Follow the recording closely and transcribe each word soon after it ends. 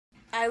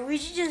I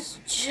recently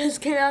just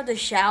came out of the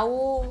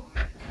shower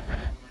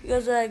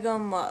because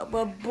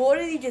but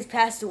Brodie just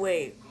passed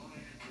away.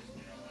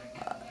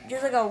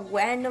 Just like a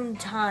random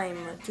time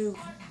to.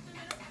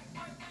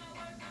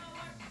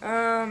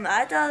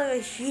 I thought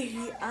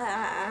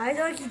I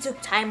thought he took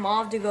time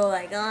off to go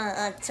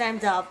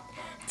time's up.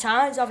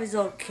 Time's off is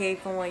okay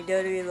for my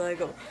daddy,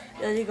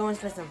 does he going to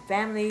spend some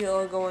family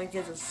or going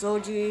to the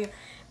surgery,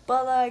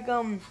 but I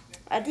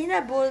think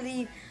that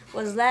Brodie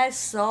was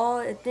last saw.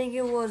 I think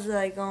it was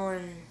it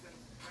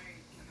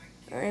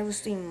was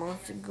 3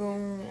 months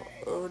ago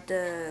with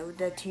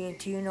the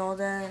TNT and all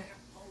that.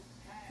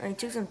 And he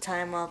took some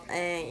time off,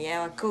 and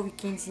yeah, like Kobe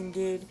Kingston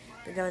did,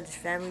 but that was his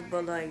family.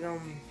 But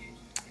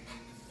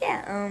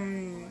yeah,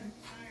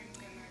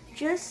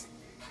 just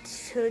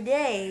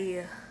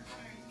today,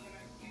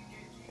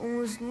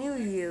 almost New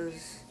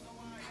Year's,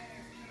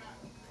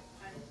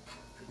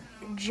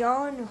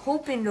 Jon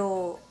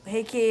Huber,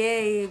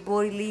 aka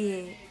Brodie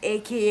Lee,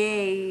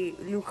 aka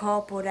Luke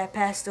Harper, that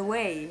passed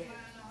away.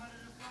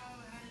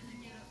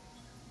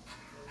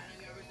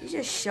 It's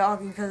just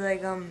shocking because I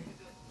don't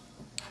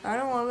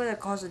know what the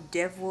cause of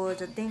death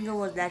was. I think it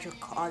was natural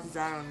causes.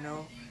 I don't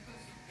know.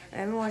 I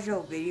haven't watched the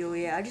whole video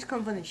yet. I just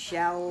come from the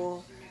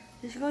shower.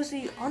 Just go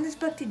see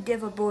unexpected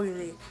death of Brodie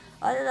Lee.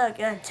 I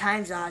did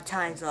time's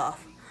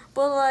off.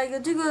 But I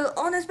took an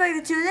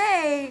unexpected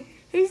today.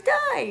 He's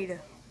died.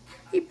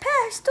 He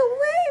passed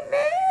away,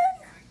 man.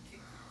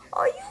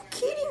 Are you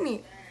kidding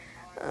me?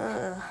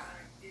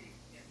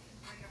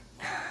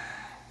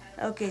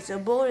 Okay, so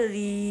Brodie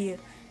Lee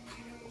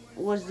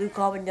was Luke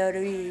Harper in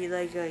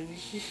WWE.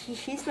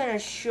 He spent a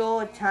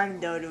short time in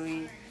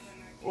WWE.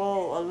 A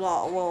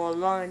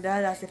long.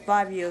 That lasted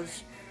 5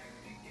 years.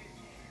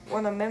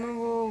 One of the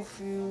memorable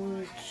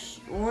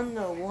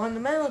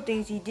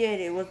things he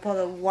did, it was part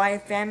of the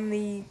Wyatt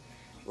family.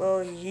 Well,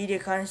 he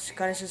did kind of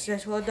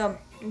successful. The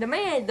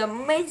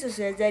main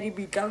success that he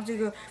became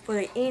for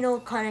the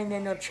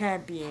Intercontinental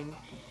Champion,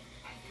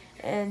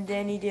 and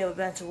then he did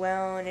events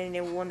around, and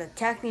they won the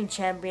tag team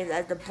champions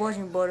as the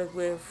Bludgeon Brothers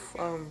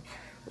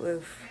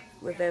with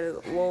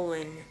Eric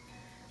Rowan,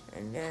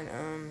 and then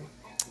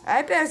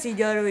I better see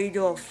WWE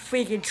do a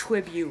freaking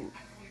tribute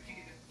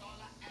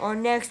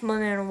on next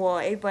Monday Night Raw.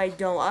 If I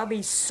don't, I'll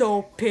be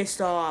so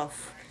pissed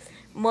off.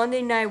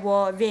 Monday Night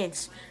Raw,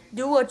 Vince,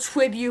 do a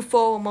tribute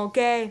for him,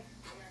 okay?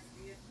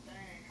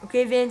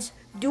 Okay, Vince,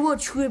 do a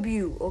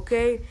tribute,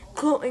 okay?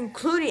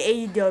 Including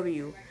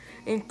AEW.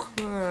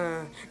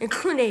 Including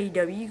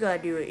AEW, you gotta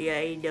do it,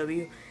 yeah,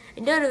 AEW.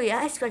 And WWE,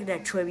 I expect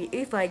that tribute.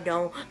 If I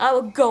don't, I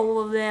will go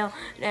over there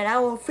and I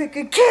will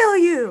freaking kill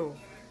you!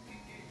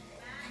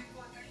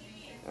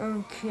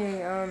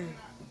 Okay,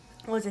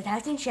 was a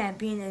tag team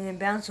champion and then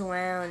bounced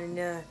around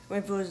and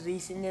went for his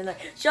release, and then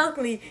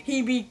shockingly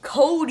he beat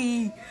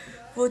Cody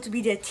to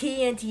be the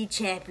TNT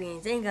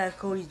champion. Thank God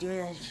Cody's doing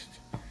that.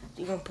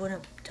 You're gonna put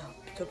him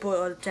to put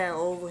all the time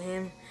over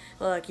him.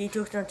 But he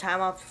took some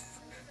time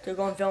off to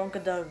go and film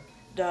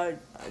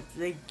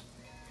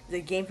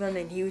the game film,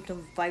 and he was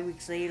 5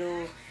 weeks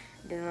later.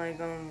 Then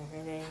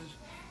and then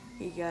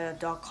he got a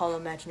dark collar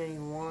match and then he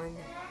won.